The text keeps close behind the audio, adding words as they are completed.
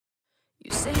You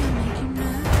say you make you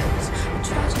nervous, a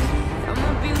tragedy. I'm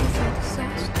a beautiful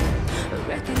disaster, a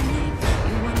reckoning.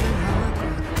 You wonder how I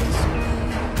got this way.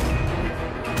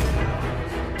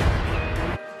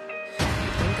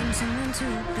 You're thinking someone to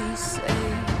be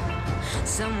saved,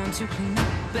 someone to clean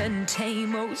up and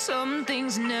tame. Oh, some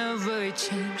things never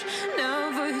change,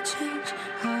 never change.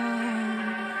 Oh.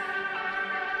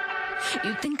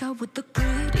 You think I would look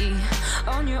pretty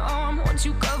on your arm once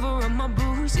you cover up my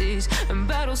bruises and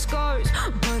battle scars,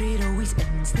 but it always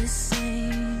ends the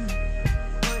same.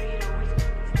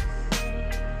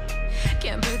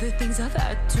 Can't bear the things I've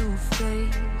had to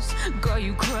face. Got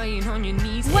you crying on your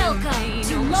knees. Welcome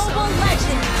to Mobile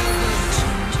Legends!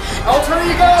 Alter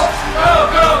Ego! Go,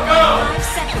 go, go! 5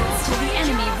 seconds till the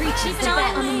enemy reaches the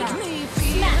bat on the map.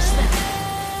 Smash them!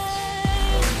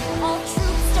 All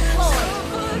troops deployed!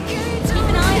 Keep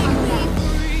an eye on the map.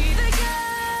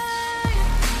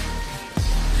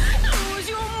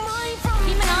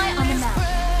 Keep an eye on the map.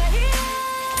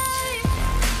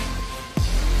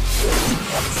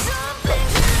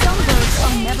 Some birds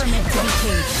are never meant to be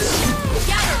caged.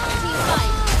 Gather, team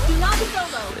fight! Do not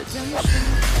solo!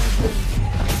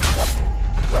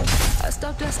 I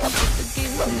stopped asking for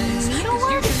forgiveness. You know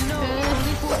what?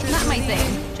 Not my thing.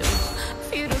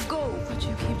 Fear to go, but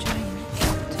you keep trying.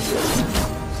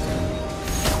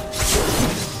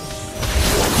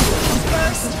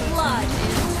 First blood.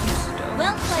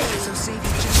 Well played. So save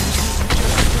your judgment,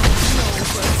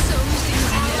 but some things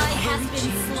Ally has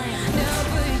been slain.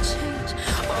 never change.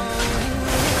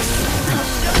 I'll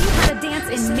show you how to dance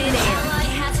in midair. Ally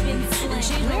has been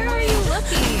slain. Where are you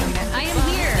looking? I am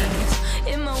here.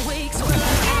 In my wakes, where I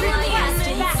Ally has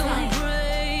been don't slain.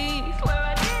 break, where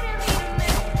I didn't even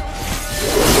make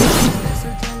There's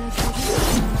a delicate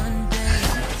Monday,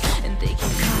 and they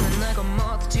keep coming like a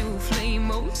moth to a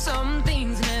flame. Oh, some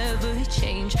things never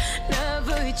change,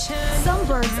 never change. Some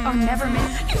birds are never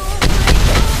meant.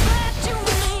 You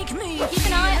make me Keep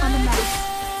an eye on the map.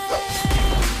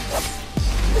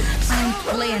 I'm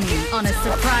planning on a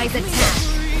surprise attack.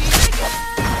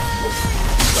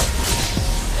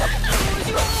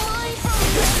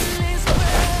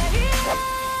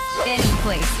 Any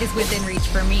place is within reach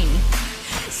for me.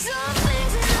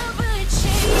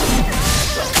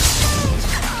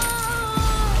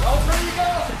 Alter Ego!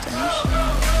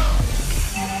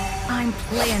 I'm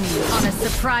planning on a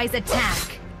surprise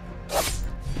attack.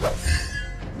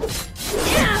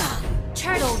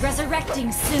 Turtle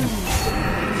resurrecting soon.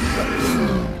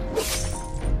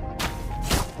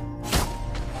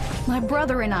 My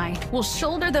brother and I will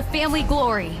shoulder the family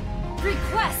glory.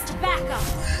 Request backup.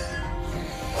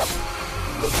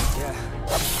 Yeah.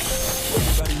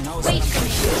 Everybody knows Wait I'm for me.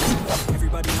 faking.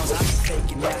 Everybody knows I'm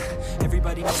faking, yeah.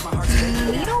 Everybody knows my heart's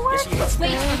faking. You know what? Yeah, she hates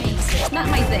Wait for me. Not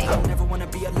my thing. I don't ever wanna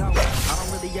be alone. I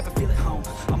don't really ever feel at home.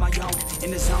 On my own,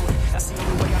 in the zone. That's the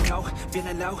only way I know.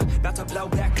 Feeling low, about to blow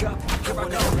back up. Here I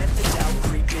go, let the doubt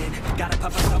creep in. Gotta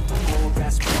pop a couple more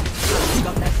aspirin. I think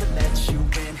I'll never let you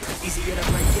in. Easier to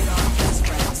break it off best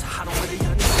friends. I don't really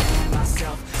understand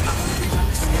myself. I don't really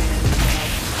understand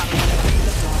myself. I don't wanna be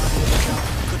the dawn of the show.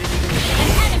 Couldn't even An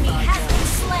enemy has been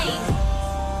slain.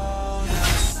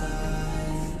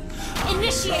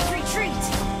 Initiate retreat.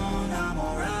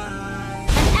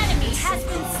 An enemy has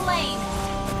been slain.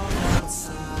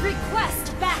 Request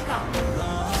backup.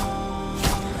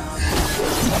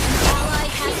 Ally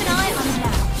has an eye on the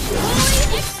map.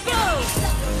 Fully exposed.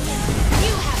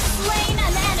 You have slain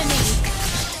an enemy.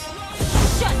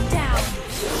 Shut down.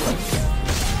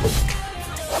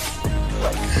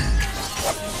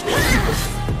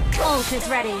 Ult is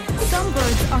ready. Some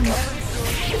birds are never.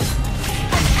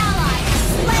 An ally has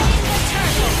slain the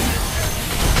turtle.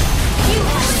 You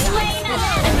have slain an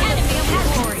enemy. Has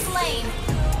been slain.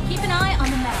 Keep an eye on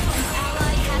the map. An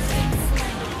ally has been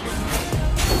slain.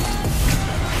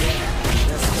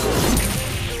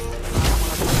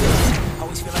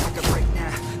 always feel like I could break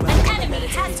now. An enemy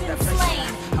has been slain.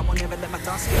 I won't never let my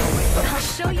thoughts get away. I'll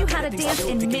show you how to dance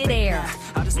in midair.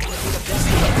 I just wanna be the best.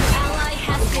 Ally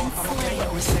has been slain.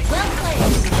 Well played.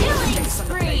 Killing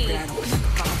spree.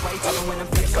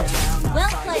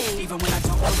 Well played. Even when I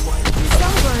don't know what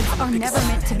Some birds are never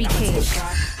meant to be caged.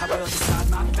 I will decide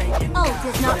my fate. Ult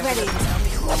is not ready. Tell me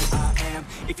who I am.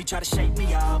 If you try to shake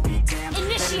me, I'll be damned.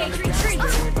 Initiate retreat.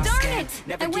 Oh, darn it!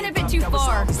 I went a bit too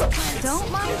far. Don't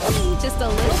mind me, just a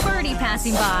little birdie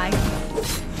passing by.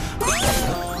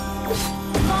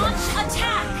 Launch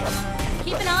attack.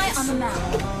 Keep an eye on the map.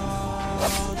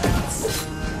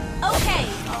 Okay.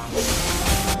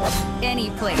 Any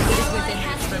place is within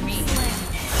reach for me.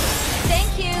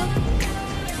 Thank you.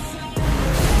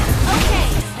 Okay.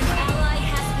 An ally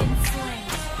has been slain.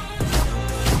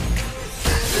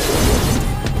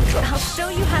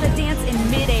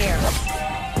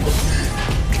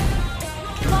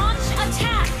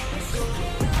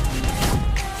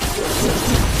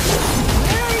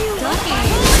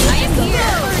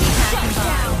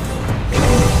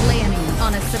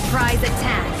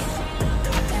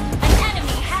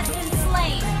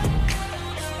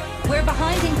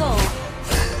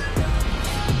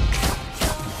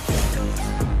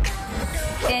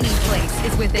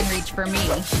 much for me.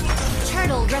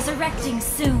 Turtle resurrecting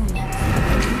soon.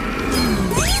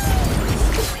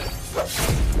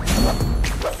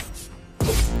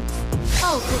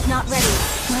 Ult is not ready.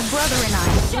 My brother and I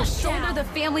will shoulder the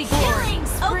family glory.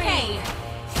 Okay.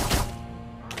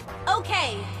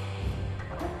 Okay.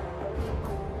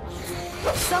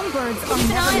 Some birds are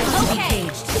never meant to be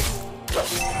caged.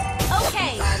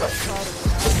 Okay.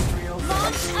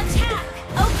 Launch attack.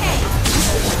 Okay.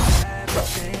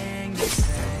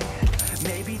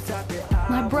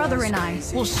 My brother and I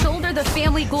will shoulder the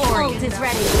family glory. Ult is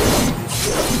ready.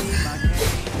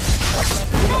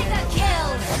 Mega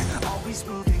kill.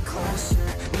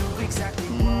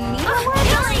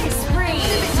 Killing spree.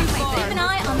 Keep an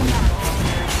eye on the map.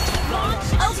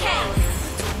 Okay.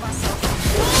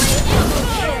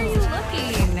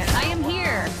 Looking. I am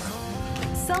here.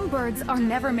 Some birds are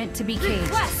never meant to be caged.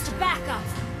 Request backup.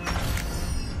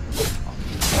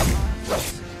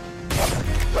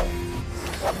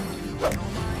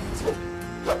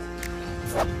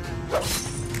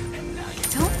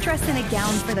 Don't dress in a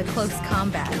gown for the close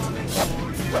combat.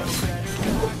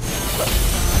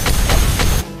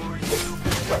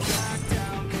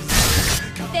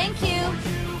 Thank you.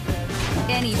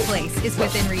 Any place is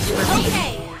within reach for me.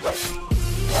 Okay.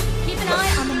 Keep an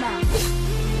eye on the map.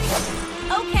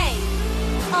 Okay.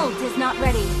 Ult is not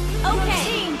ready. Okay. Your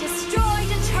team destroyed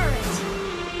a turret.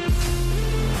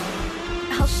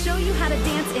 I'll show you how to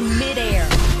dance in midair.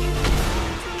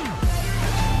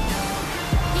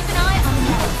 Keep an eye on the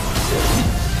map.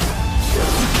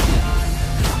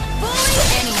 Fully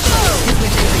any place is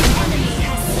within reach. Enemy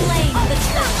has slain the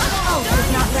turret. Ult is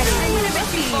not ready. I'm gonna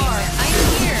miss you far. I am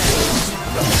here.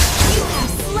 You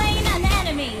have slain an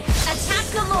enemy. Attack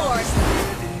the Lord.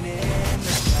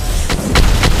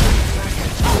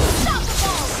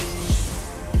 Unstoppable.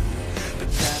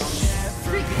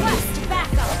 Request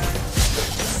backup.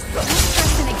 Don't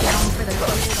dress in a gown for the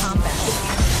close combat.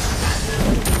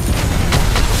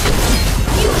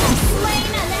 You have slain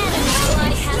an enemy. I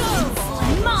have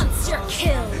slain. Monster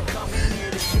kill.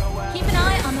 Keep an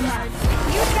eye on the map.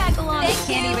 You drag along. They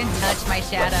can't even touch my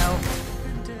shadow.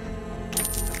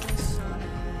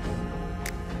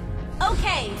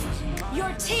 Okay,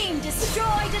 your team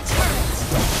destroyed a turret.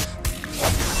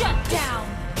 Shut down.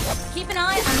 Keep an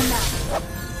eye on the map.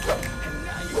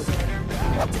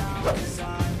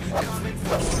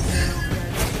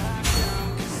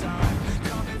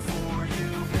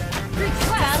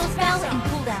 Battle spell and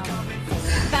cooldown.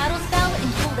 Battle spell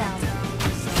and cooldown.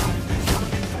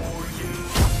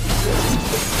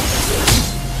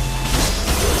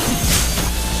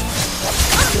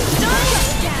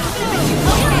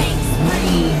 Okay.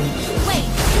 Wait.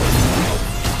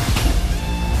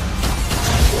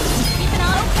 Keep an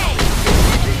eye. Okay.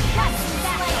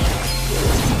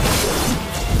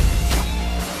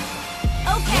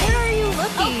 Okay. Where are you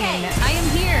looking? Okay. I am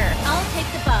here. I'll take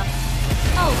the buff.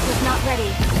 Ult is not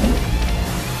ready.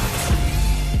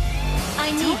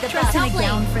 I need the buff. Dress in a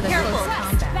gown for the close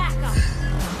combat.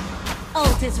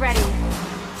 Ult is ready.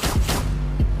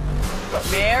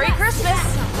 Merry Christmas.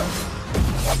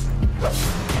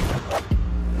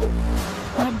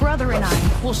 My brother and I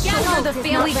will shoulder the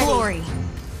family glory.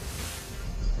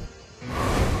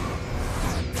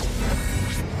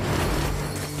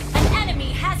 An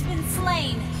enemy has been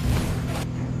slain.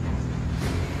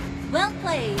 Well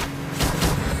played.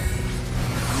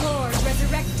 Lord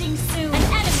resurrecting soon. An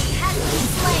enemy has been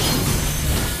slain.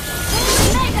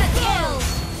 Mega kill.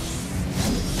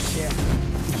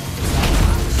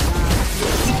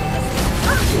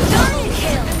 Double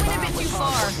kill. I went a bit too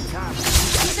far.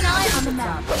 Keep an eye on the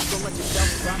map.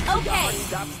 Okay.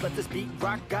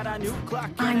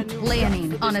 I'm planning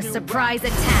on a surprise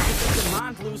attack.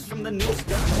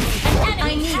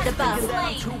 I need the buff.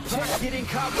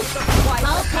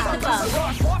 I'll take the buff.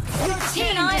 Your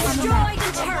team destroyed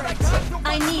the turret. I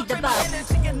need the buff.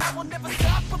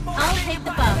 I'll take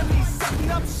the buff.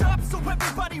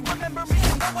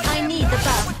 I need the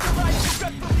buff.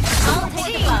 I'll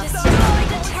take the buff. Destroy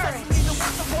the turret.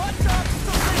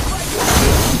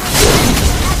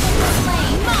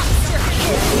 Monster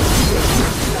kill.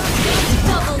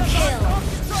 Double kill.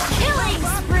 Killing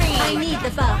spree. I need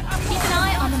the buff. Keep an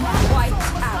eye on the map. Wipe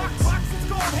out.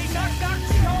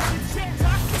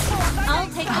 I'll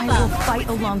take the buff. I will fight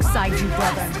alongside you,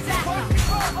 brother.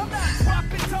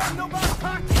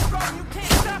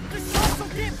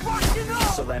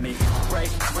 So let me break.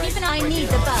 Keep an eye. I need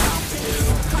the buff.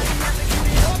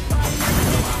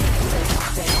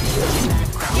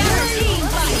 Guaranteed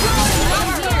fight. I'm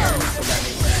here.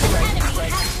 Enemy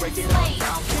has been slain.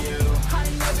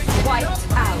 Wiped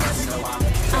out.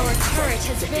 Our turret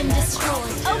has been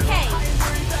destroyed. Okay.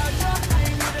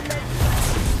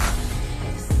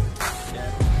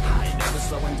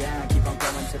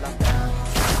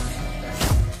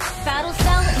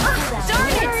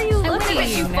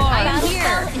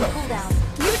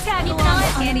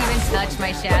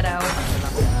 my shadow.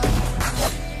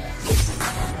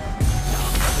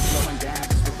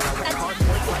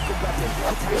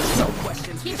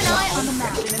 Keep an eye on the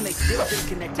map.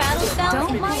 Battle spell.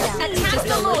 Don't mind that. Just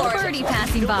a little birdie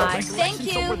passing by. Thank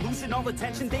you. So we're losing all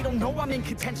attention. They don't know I'm in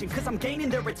contention, cause I'm gaining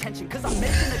their attention, cause I'm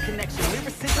making a connection.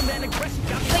 Lyricism and aggression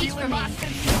got me feeling my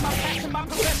ascension, my passion, my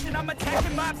progression. I'm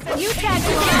attacking my obsession. You tag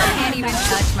along. Can't even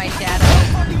touch my shadow.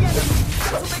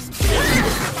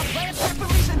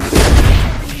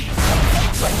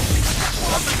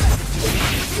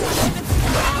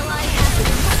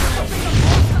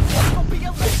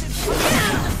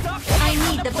 I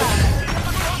need the bug.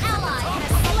 Ally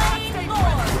has slain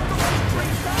Lord.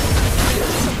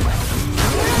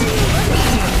 Where are you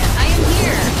looking? I am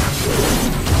here.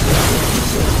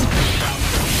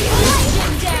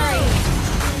 Legendary.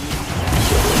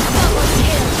 Double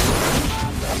kill.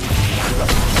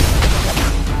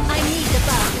 I need the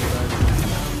bug.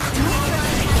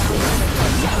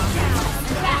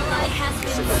 Ally has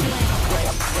been slain.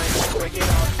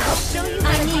 I'll show you. I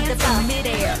need the bug.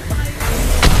 Midair.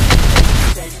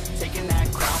 Taking that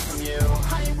crown from you.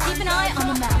 Keep an eye on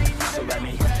the map. So let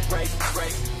me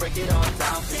break it all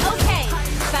down for you. Okay,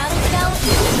 battle spell.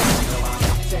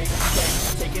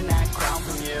 Taking that crown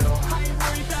from you.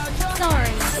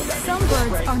 Sorry, some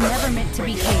birds are never meant to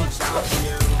be caged.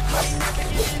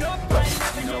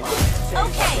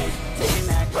 Okay. Taking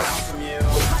that crown from you.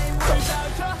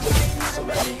 So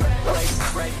let me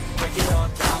break it all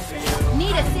down for you.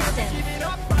 Need assistance.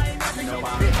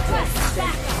 Request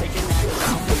backup. Taking that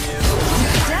crown from you.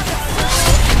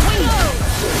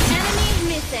 Enemy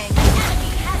missing. An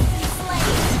enemy has been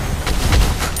slain.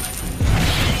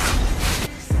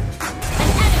 An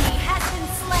enemy has been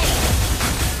slain.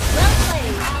 Well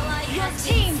played. Your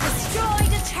team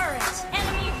destroyed a turret.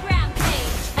 Enemy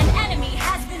rampage. An enemy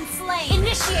has been slain.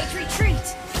 Initiate retreat.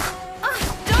 Ah,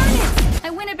 darn it! I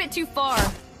went a bit too far.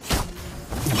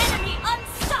 Enemy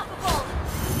unstoppable.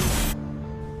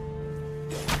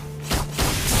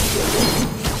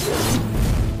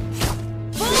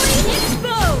 Fully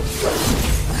exposed!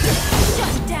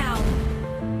 Shut down!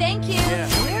 Thank you!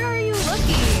 Where are you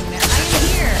looking? I am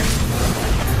here!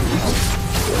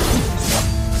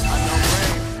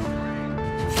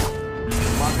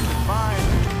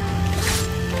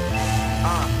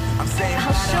 I'm saying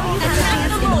I'll show you how to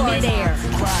dance in midair.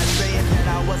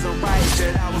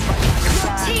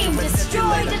 Your team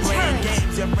destroyed a turret!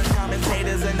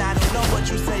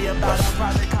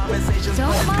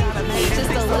 Don't mind me, just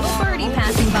a little birdie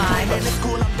passing by.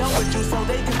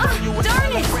 Oh,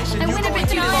 darn it! I went a bit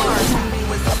too far.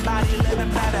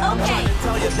 Okay.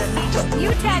 You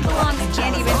tag along and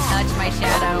can't even touch my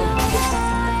shadow.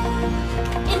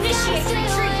 Initiate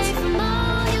retreat!